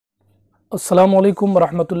अस्सलामु अलैकुम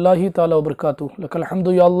वरहमतुल्लाहि ताला वबरकातुहू। लकल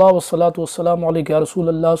हम्दु या अल्लाह वस्सलातु वस्सलामु अलैका या रसूल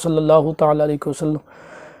अल्लाह सल्लल्लाहु ताला अलैहि वसल्लम।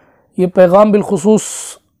 ये पैगाम बिलखुसूस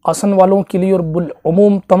आसन वालों के लिए और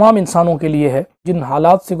बिलअमूम तमाम इंसानों के लिए है जिन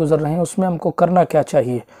हालात से गुज़र रहे हैं उसमें हमको करना क्या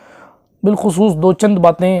चाहिए। बिलखुसूस दो चंद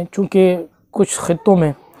बातें, चूँकि कुछ ख़ित्तों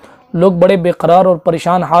में लोग बड़े बेकरार और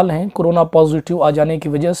परेशान हाल हैं कोरोना पॉजिटिव आ जाने की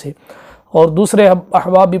वजह से, और दूसरे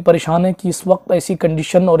अहबाब भी परेशान हैं कि इस वक्त ऐसी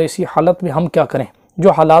कंडीशन और ऐसी हालत में हम क्या करें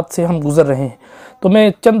जो हालात से हम गुज़र रहे हैं। तो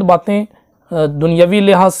मैं चंद बातें दुनियावी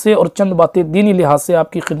लिहाज से और चंद बातें दीनी लिहाज से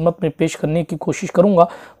आपकी खिदमत में पेश करने की कोशिश करूँगा,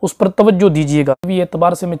 उस पर तवज्जो दीजिएगा। अभी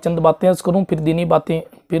एतबार से मैं चंद बातें अर्ज़ करूँ, फिर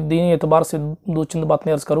दीनी एतबार से दो चंद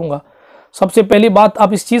बातें अर्ज़ करूँगा। सबसे पहली बात,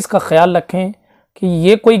 आप इस चीज़ का ख्याल रखें कि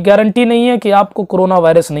ये कोई गारंटी नहीं है कि आपको कोरोना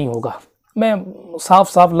वायरस नहीं होगा। मैं साफ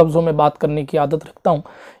साफ लफ्ज़ों में बात करने की आदत रखता हूँ।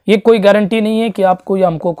 ये कोई गारंटी नहीं है कि आपको या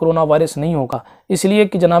हमको कोरोना वायरस नहीं होगा, इसलिए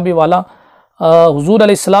कि जनाबी वाला हुज़ूर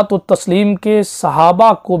अलैहिस्सलातु तस्लीम के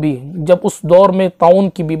सहाबा को भी जब उस दौर में ताउन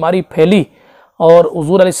की बीमारी फैली और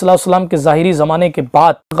हुज़ूर अलैहिस्सलाम के ज़ाहिरी ज़माने के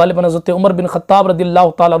बाद ग़ालिबन हज़रत उमर बिन ख़त्ताब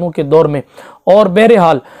रज़ियल्लाहु ताला अन्हु के दौर में, और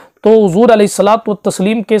बहरहाल तो हुज़ूर अलैहिस्सलातु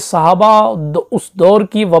तस्लीम के सहाबा उस दौर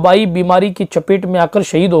की वबाई बीमारी की चपेट में आकर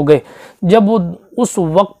शहीद हो गए। जब उस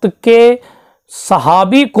वक्त के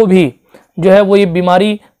सहाबी को भी जो है वो ये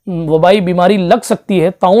बीमारी वबाई बीमारी लग सकती है,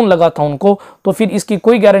 ताउन लगा था उनको, तो फिर इसकी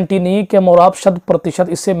कोई गारंटी नहीं है कि हम और आप 100%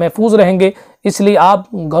 इससे महफूज रहेंगे। इसलिए आप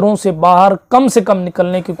घरों से बाहर कम से कम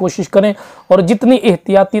निकलने की कोशिश करें और जितनी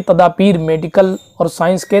एहतियाती तदाबीर मेडिकल और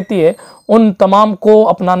साइंस कहती है उन तमाम को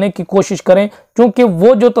अपनाने की कोशिश करें, क्योंकि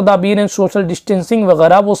वो जो तदाबीर हैं सोशल डिस्टेंसिंग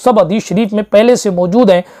वगैरह वो सब हदीस शरीफ में पहले से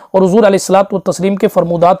मौजूद हैं और हुज़ूर अलैहिस्सलातु तस्लीम के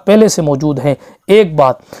फरमूदात पहले से मौजूद हैं। एक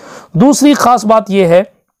बात। दूसरी ख़ास बात यह है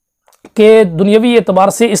कि दुनियावी एतबार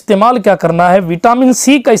से इस्तेमाल क्या करना है, विटामिन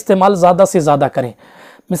सी का इस्तेमाल ज़्यादा से ज़्यादा करें।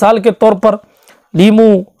 मिसाल के तौर पर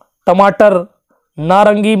लीमू, टमाटर,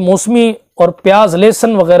 नारंगी, मौसमी और प्याज,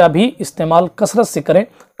 लहसुन वगैरह भी इस्तेमाल कसरत से करें,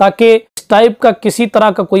 ताकि इस टाइप का किसी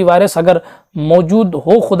तरह का कोई वायरस अगर मौजूद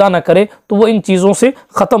हो, खुदा ना करे, तो वो इन चीज़ों से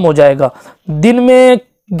ख़त्म हो जाएगा। दिन में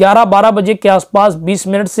 11-12 बजे के आसपास 20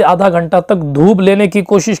 मिनट से आधा घंटा तक धूप लेने की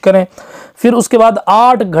कोशिश करें। फिर उसके बाद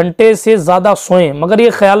 8 घंटे से ज़्यादा सोएं, मगर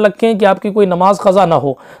ये ख्याल रखें कि आपकी कोई नमाज क़ज़ा ना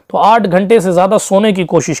हो, तो 8 घंटे से ज़्यादा सोने की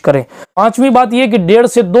कोशिश करें। पाँचवीं बात यह कि 1.5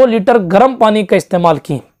 से 2 लीटर गर्म पानी का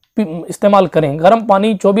इस्तेमाल करें। गर्म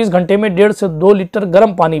पानी 24 घंटे में 1.5 से 2 लीटर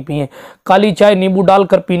गर्म पानी पिएँ। काली चाय नींबू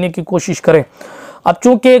डालकर पीने की कोशिश करें। अब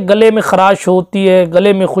चूँकि गले में खराश होती है,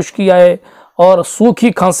 गले में खुश्की आए और सूखी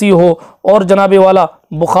खांसी हो और जनाबे वाला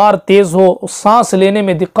बुखार तेज़ हो, सांस लेने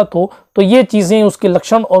में दिक्कत हो, तो ये चीज़ें उसके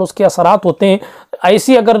लक्षण और उसके असरात होते हैं।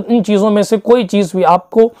 ऐसी अगर इन चीज़ों में से कोई चीज़ भी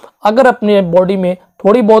आपको अगर अपने बॉडी में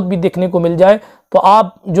थोड़ी बहुत भी देखने को मिल जाए, तो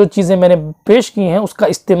आप जो चीज़ें मैंने पेश की हैं उसका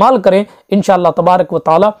इस्तेमाल करें। इंशाअल्लाह तबारक व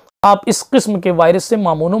ताला आप इस किस्म के वायरस से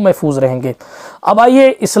मामून महफूज रहेंगे। अब आइए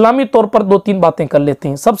इस्लामी तौर पर 2-3 बातें कर लेते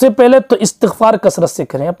हैं। सबसे पहले तो इस्तिग़फ़ार कसरत से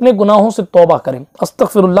करें, अपने गुनाहों से तौबा करें,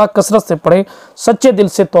 अस्तग़फ़िरुल्लाह कसरत से पढ़ें, सच्चे दिल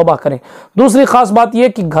से तौबा करें। दूसरी ख़ास बात यह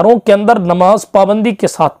कि घरों के अंदर नमाज पाबंदी के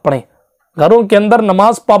साथ पढ़ें, घरों के अंदर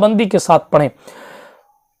नमाज पाबंदी के साथ पढ़ें,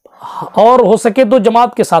 और हो सके तो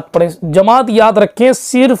जमात के साथ पढ़ें। जमात याद रखें,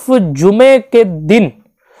 सिर्फ जुमे के दिन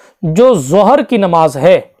जो ज़ोहर की नमाज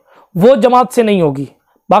है वो जमात से नहीं होगी,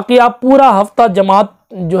 बाकी आप पूरा हफ्ता जमात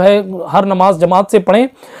जो है हर नमाज जमात से पढ़ें,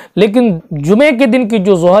 लेकिन जुमे के दिन की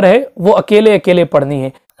जो ज़ोहर है वो अकेले अकेले पढ़नी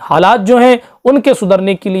है। हालात जो हैं उनके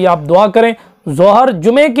सुधरने के लिए आप दुआ करें। ज़ोहर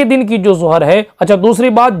जुमे के दिन की जो ज़ोहर है। अच्छा, दूसरी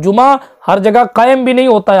बात, जुमा हर जगह कायम भी नहीं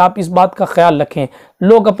होता है, आप इस बात का ख्याल रखें।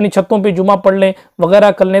 लोग अपनी छतों पे जुमा पढ़ लें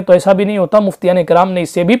वगैरह कर लें, तो ऐसा भी नहीं होता। मुफ्तियान किराम ने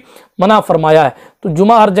इससे भी मना फरमाया है। तो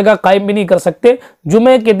जुमा हर जगह कायम भी नहीं कर सकते,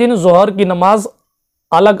 जुमे के दिन ज़ोहर की नमाज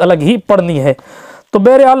अलग अलग ही पढ़नी है। तो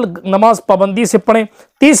बहरहाल नमाज पाबंदी से पढ़ें।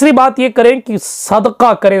 तीसरी बात ये करें कि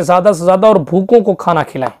सदका करें ज़्यादा से ज़्यादा और भूखों को खाना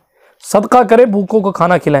खिलाएं। सदका करें, भूखों को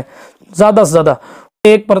खाना खिलाएं ज़्यादा से ज़्यादा।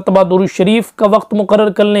 एक मरतबा दुरूद शरीफ का वक्त मुकर्रर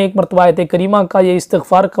कर लें, एक मरतबा आयत करीमा का या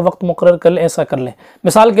इस्तिग़फ़ार का वक्त मुकर्रर कर लें, ऐसा कर लें।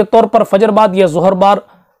 मिसाल के तौर पर फजर बाद या ज़ोहर बाद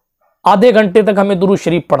आधे घंटे तक हमें दुरूद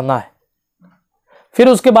शरीफ पढ़ना है। फिर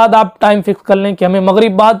उसके बाद आप टाइम फिक्स कर लें कि हमें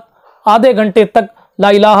मगरिब बाद आधे घंटे तक ला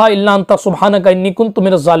इलाहा इल्ला अंता सुब्हानका इन्नी कुन्तु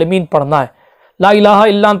मिनज़ ज़ालिमीन पढ़ना है। ला इलाहा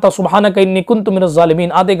इल्ला अंता सुब्हानका इन्नी कुन्तु मिनज़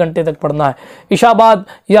ज़ालिमीन आधे घंटे तक पढ़ना है। इशा बाद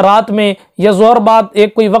या रात में या ज़ोहर बाद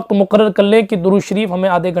एक कोई वक्त मुकर्रर कर लें कि दुरूद शरीफ हमें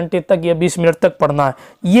आधे घंटे तक या 20 मिनट तक पढ़ना है।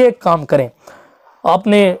 ये काम करें।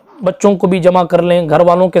 अपने बच्चों को भी जमा कर लें, घर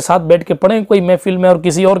वालों के साथ बैठ के पढ़ें, कोई महफिल में और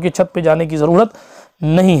किसी और की छत पे जाने की ज़रूरत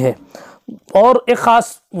नहीं है। और एक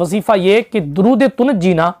ख़ास वजीफ़ा ये कि दुरूद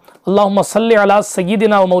तुनज्जीना अल्लाहुम्मा सल्लि अला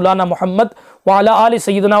सय्यिदिना व मौलाना मुहम्मद व अला आलि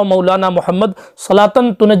सय्यिदिना व मौलाना मुहम्मद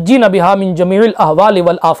सलातन तुनज्जीना बिहा मिन जमीइल अहवाल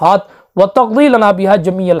वल आफात व तक़दी लना बिहा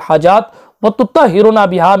जमीअल हाजात व तुत्तहिरुना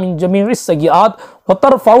बिहा मिन जमीइस सय्यात व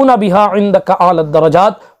तरफ़उना बिहा इंदका आला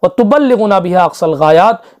दरजात व तुबल्लिगुना बिहा अक़सल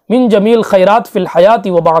गायात मिन जमील खैरात फ़िल हयाति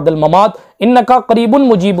व बअदल ममात इन्नका क़रीबुन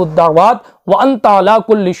मुजीबुद दाअवात व अंता अला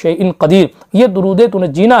कुल्लि शैइन क़दीर। ये दुरूद तूने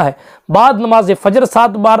जीना है। बाद नमाज फ़जर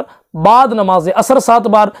 7 बार, बाद नमाज असर 7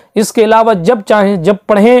 बार, इसके अलावा जब चाहें जब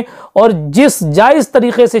पढ़ें और जिस जायज़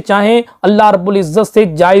तरीक़े से चाहें अल्लाह रब्बुल इज़्ज़त से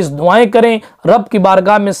जायज़ दुआएं करें, रब की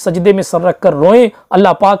बारगाह में सजदे में सर रख कर रोएं।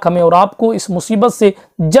 अल्लाह पाक हमें और आपको इस मुसीबत से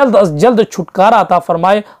जल्द अज जल्द छुटकारा अता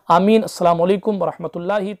फ़रमाए। आमीन। अस्सलामु अलैकुम व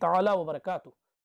रहमतुल्लाहि तआला व बरकातुहू।